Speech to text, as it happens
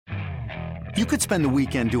You could spend the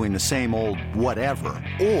weekend doing the same old whatever,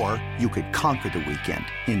 or you could conquer the weekend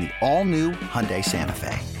in the all-new Hyundai Santa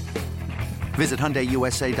Fe. Visit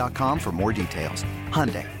HyundaiUSA.com for more details.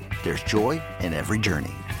 Hyundai, there's joy in every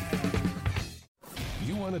journey.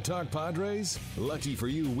 You want to talk Padres? Lucky for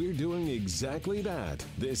you, we're doing exactly that.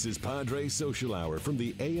 This is Padres Social Hour from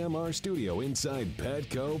the AMR studio inside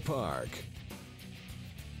Petco Park.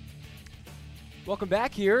 Welcome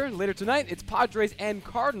back here. Later tonight, it's Padres and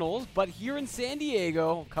Cardinals, but here in San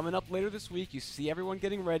Diego, coming up later this week, you see everyone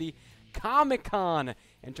getting ready, Comic-Con.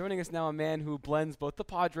 And joining us now, a man who blends both the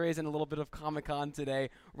Padres and a little bit of Comic-Con today,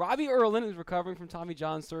 Robbie Erlin is recovering from Tommy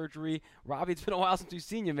John surgery. Robbie, it's been a while since we've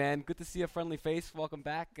seen you, man. Good to see a friendly face. Welcome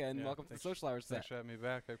back, and welcome to the Social Hour set. Thanks for having me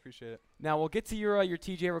back. I appreciate it. Now, we'll get to your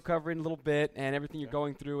TJ recovery in a little bit and everything you're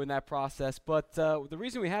going through in that process. But the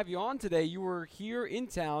reason we have you on today, you were here in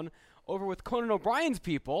town over with Conan O'Brien's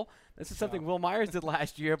people. This is something Will Myers did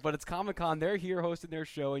last year, but it's Comic-Con. They're here hosting their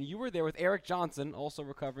show, and you were there with Eric Johnson, also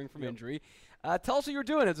recovering from injury. Tell us what you were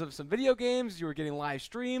doing. It was some video games. You were getting live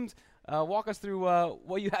streamed. Walk us through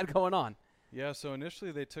what you had going on. Yeah, so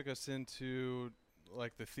initially they took us into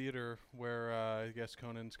like the theater where I guess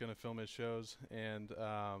Conan's going to film his shows, and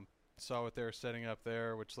saw what they were setting up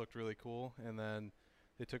there, which looked really cool. And then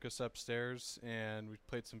they took us upstairs, and we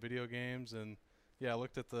played some video games, and I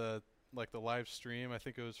looked at the live stream. I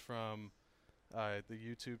think it was from the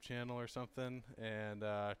YouTube channel or something, and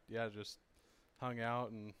just hung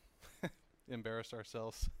out and embarrassed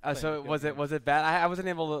ourselves. So was it bad? I wasn't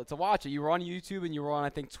able to watch it. You were on YouTube and you were on, I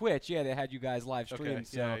think, Twitch. Yeah, they had you guys live stream. Okay,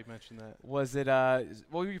 so yeah, you mentioned that. Was it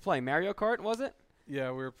what were you playing? Mario Kart, was it?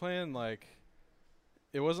 Yeah, we were playing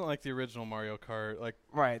it wasn't like the original Mario Kart.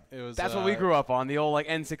 Right. It was. That's what we grew up on, the old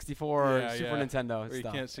Super N64 Nintendo where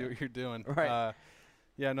stuff. You can't see what you're doing. Right.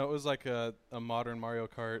 It was like a modern Mario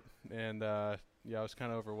Kart, and it was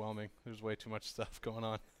kind of overwhelming. There's way too much stuff going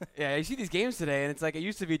on. Yeah, you see these games today, and it's like it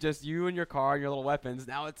used to be just you and your car and your little weapons.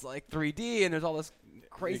 Now it's like 3D, and there's all this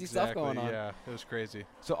crazy stuff going on. Yeah, it was crazy.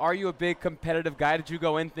 So are you a big competitive guy? Did you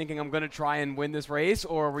go in thinking I'm going to try and win this race,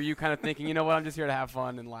 or were you kind of thinking, you know what, I'm just here to have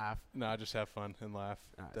fun and laugh? No, just have fun and laugh,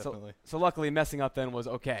 definitely. So luckily messing up then was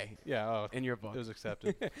okay. Yeah, in your book. It was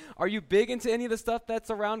accepted. Are you big into any of the stuff that's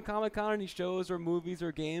around Comic-Con, any shows or movies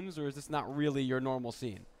or games, or is this not really your normal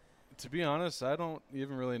scene? To be honest, I don't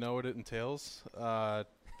even really know what it entails. I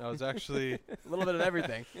was actually a little bit of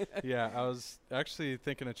everything. Yeah, I was actually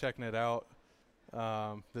thinking of checking it out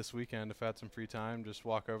this weekend if I had some free time. Just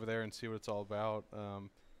walk over there and see what it's all about.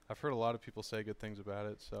 I've heard a lot of people say good things about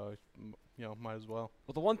it, so might as well.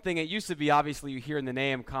 Well, the one thing, it used to be, obviously, you hear in the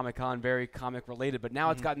name Comic-Con, very comic related, but now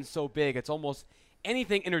it's gotten so big, it's almost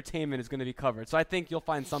anything entertainment is going to be covered. So I think you'll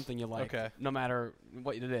find something you like, no matter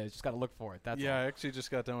what it is. Just got to look for it. That's all. I actually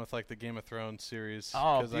just got done with the Game of Thrones series.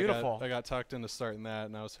 Oh, beautiful! I got talked into starting that,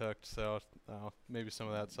 and I was hooked. So maybe some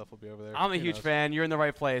of that stuff will be over there. I'm a huge fan. You're in the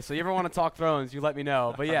right place. So you ever want to talk Thrones, you let me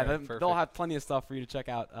know. But yeah, they'll have plenty of stuff for you to check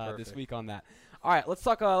out this week on that. All right, let's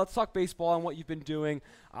talk baseball and what you've been doing.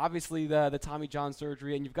 Obviously, the Tommy John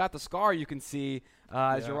surgery, and you've got the scar you can see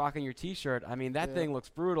as you're rocking your T-shirt. I mean, that thing looks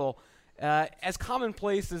brutal. As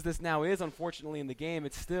commonplace as this now is, unfortunately, in the game,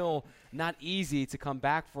 it's still not easy to come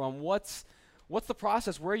back from. What's the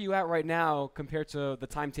process? Where are you at right now compared to the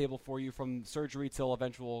timetable for you from surgery till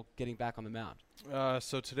eventual getting back on the mound?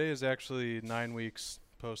 So today is actually 9 weeks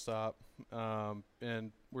post-op,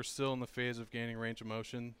 and we're still in the phase of gaining range of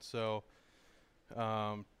motion. So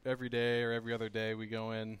every day or every other day we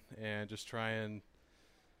go in and just try and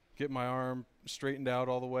get my arm straightened out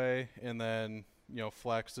all the way, and then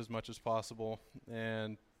flexed as much as possible.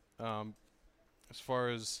 And as far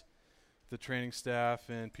as the training staff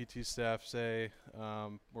and PT staff say,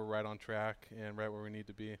 we're right on track and right where we need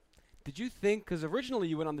to be. Did you think, because originally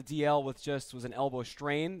you went on the DL with was an elbow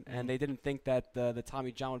strain, and they didn't think that the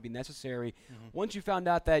Tommy John would be necessary. Once you found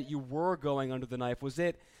out that you were going under the knife, was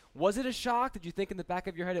it a shock? Did you think in the back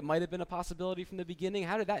of your head it might have been a possibility from the beginning?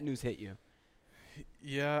 How did that news hit you?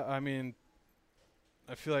 Yeah, I mean,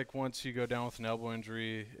 I feel like once you go down with an elbow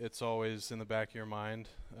injury, it's always in the back of your mind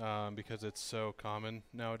because it's so common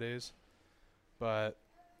nowadays. But,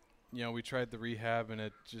 we tried the rehab, and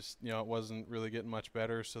it just, it wasn't really getting much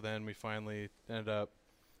better. So then we finally ended up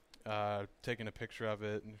taking a picture of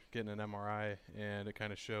it and getting an MRI, and it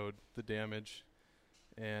kind of showed the damage.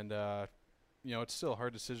 And, it's still a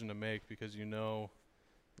hard decision to make because you're not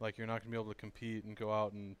going to be able to compete and go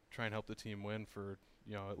out and try and help the team win for,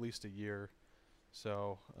 at least a year.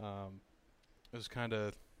 So it was kind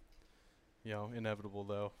of, inevitable,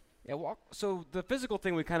 though. Yeah, well, so the physical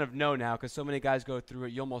thing we kind of know now because so many guys go through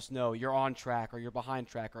it. You almost know you're on track or you're behind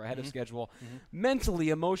track or ahead of schedule. Mentally,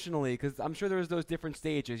 emotionally, because I'm sure there's those different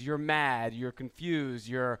stages. You're mad, you're confused,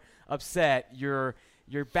 you're upset, you're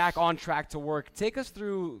back on track to work. Take us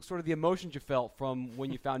through sort of the emotions you felt from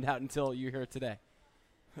when you found out until you're here today.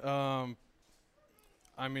 I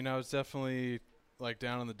mean, I was definitely like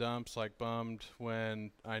down in the dumps, like bummed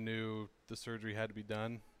when I knew the surgery had to be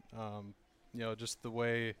done. Just the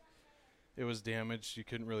way it was damaged, you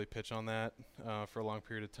couldn't really pitch on that for a long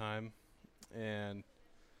period of time. And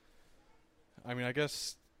I mean, I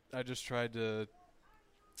guess I just tried to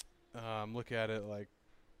look at it like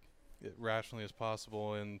rationally as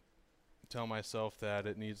possible and tell myself that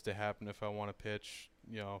it needs to happen if I want to pitch,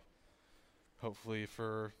 hopefully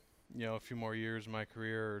for, a few more years in my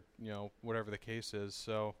career, or, whatever the case is.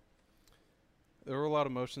 So there were a lot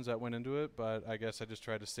of emotions that went into it, but I guess I just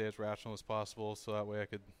tried to stay as rational as possible so that way I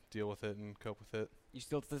could deal with it and cope with it. You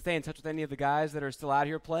still stay in touch with any of the guys that are still out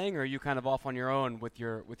here playing, or are you kind of off on your own with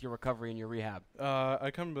your recovery and your rehab? I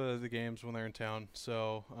come to the games when they're in town,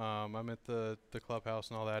 so I'm at the clubhouse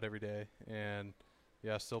and all that every day, and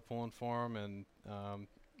yeah, still pulling for them, and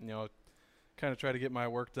kind of try to get my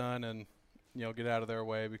work done and get out of their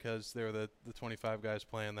way because they were the 25 guys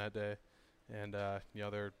playing that day, and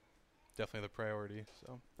they're definitely the priority.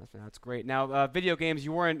 So that's great. Now, video games,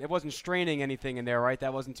 it wasn't straining anything in there, right?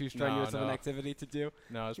 That wasn't too strenuous of an activity to do.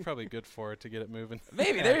 No, it's probably good for it to get it moving.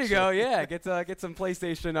 Maybe there you go. Yeah, get some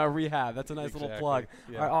PlayStation rehab. That's a nice little plug.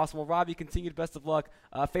 Yeah. All right, awesome. Well, Robbie, continued best of luck.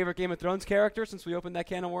 Favorite Game of Thrones character since we opened that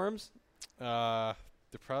can of worms?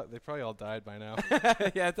 They probably all died by now.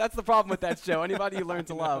 Yeah, that's the problem with that show. Anybody you learn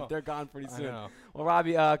to love, they're gone pretty soon. Well,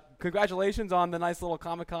 Robbie, congratulations on the nice little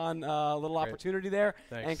Comic-Con opportunity there.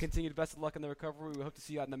 Thanks. And continued best of luck in the recovery. We hope to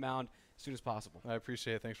see you out on the mound as soon as possible. I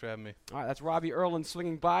appreciate it. Thanks for having me. All right, that's Robbie Erlin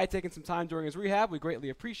swinging by, taking some time during his rehab. We greatly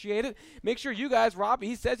appreciate it. Make sure you guys, Robbie,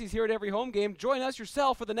 he says he's here at every home game. Join us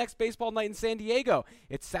yourself for the next baseball night in San Diego.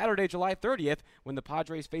 It's Saturday, July 30th, when the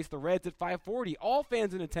Padres face the Reds at 5:40. All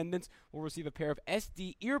fans in attendance will receive a pair of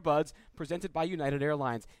SD earbuds presented by United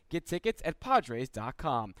Airlines. Get tickets at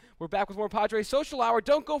Padres.com. We're back with more Padres Social Hour.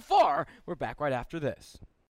 Don't go far. We're back right after this.